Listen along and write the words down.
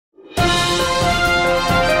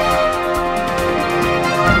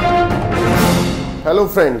Hello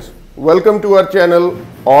friends, welcome to our channel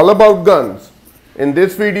All About Guns. In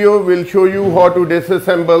this video we'll show you how to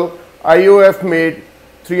disassemble IOF made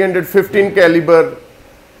 315 caliber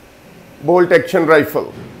bolt action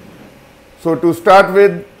rifle. So to start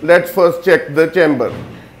with, let's first check the chamber.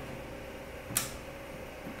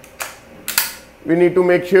 We need to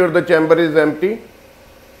make sure the chamber is empty.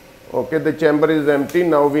 Okay, the chamber is empty.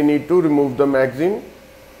 Now we need to remove the magazine.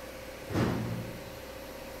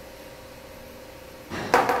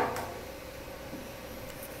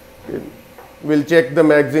 Okay. We'll check the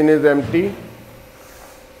magazine is empty.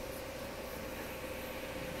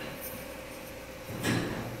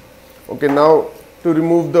 Okay, now to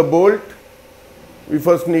remove the bolt, we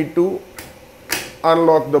first need to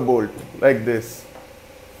unlock the bolt like this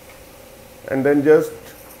and then just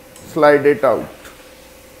slide it out.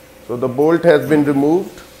 So the bolt has been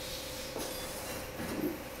removed.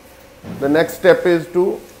 The next step is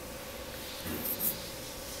to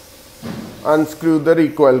unscrew the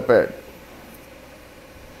recoil pad.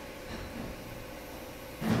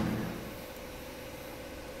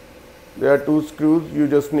 There are two screws, you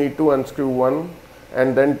just need to unscrew one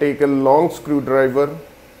and then take a long screwdriver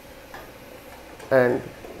and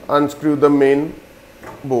unscrew the main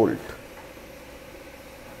bolt.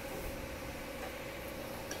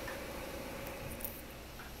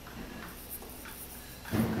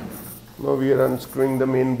 Now we are unscrewing the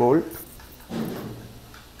main bolt.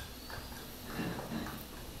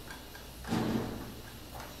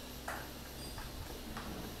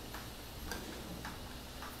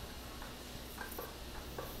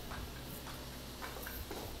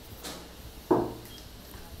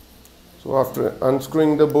 So after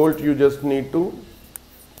unscrewing the bolt, you just need to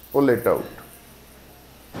pull it out.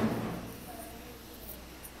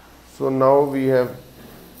 So now we have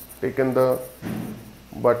taken the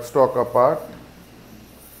buttstock apart.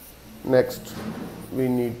 Next we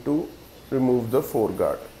need to remove the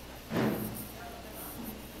foreguard.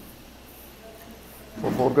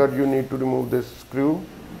 For foreguard you need to remove this screw,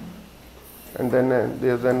 and then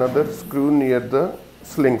there's another screw near the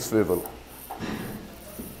sling swivel.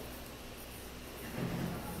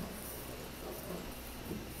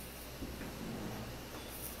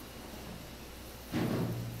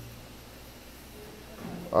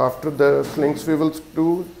 After the sling swivel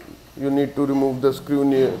screw, you need to remove the screw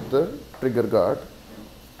near the trigger guard.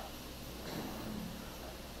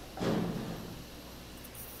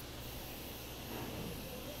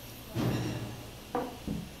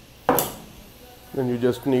 Then you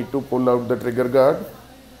just need to pull out the trigger guard.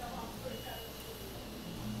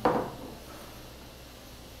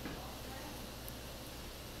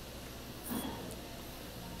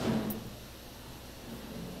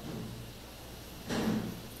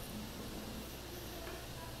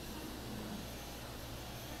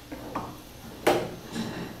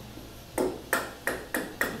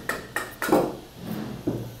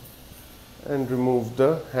 And remove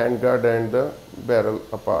the handguard and the barrel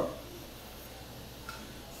apart.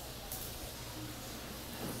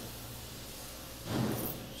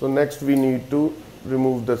 So next we need to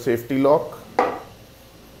remove the safety lock.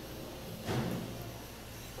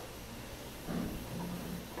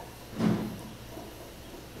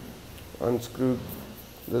 Unscrew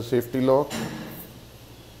the safety lock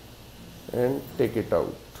and take it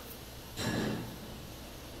out.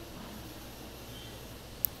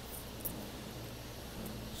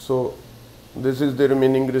 So this is the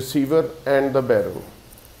remaining receiver and the barrel.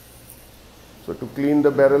 So to clean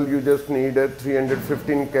the barrel you just need a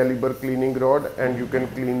 315 caliber cleaning rod, and you can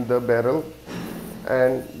clean the barrel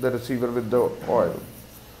and the receiver with the oil.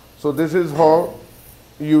 So this is how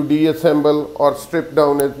you deassemble or strip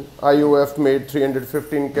down an IOF made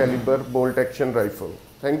 315 caliber bolt action rifle.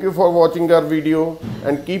 Thank you for watching our video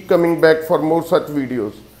and keep coming back for more such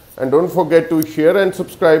videos. And don't forget to share and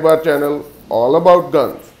subscribe our channel All About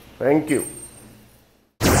Guns. Thank you.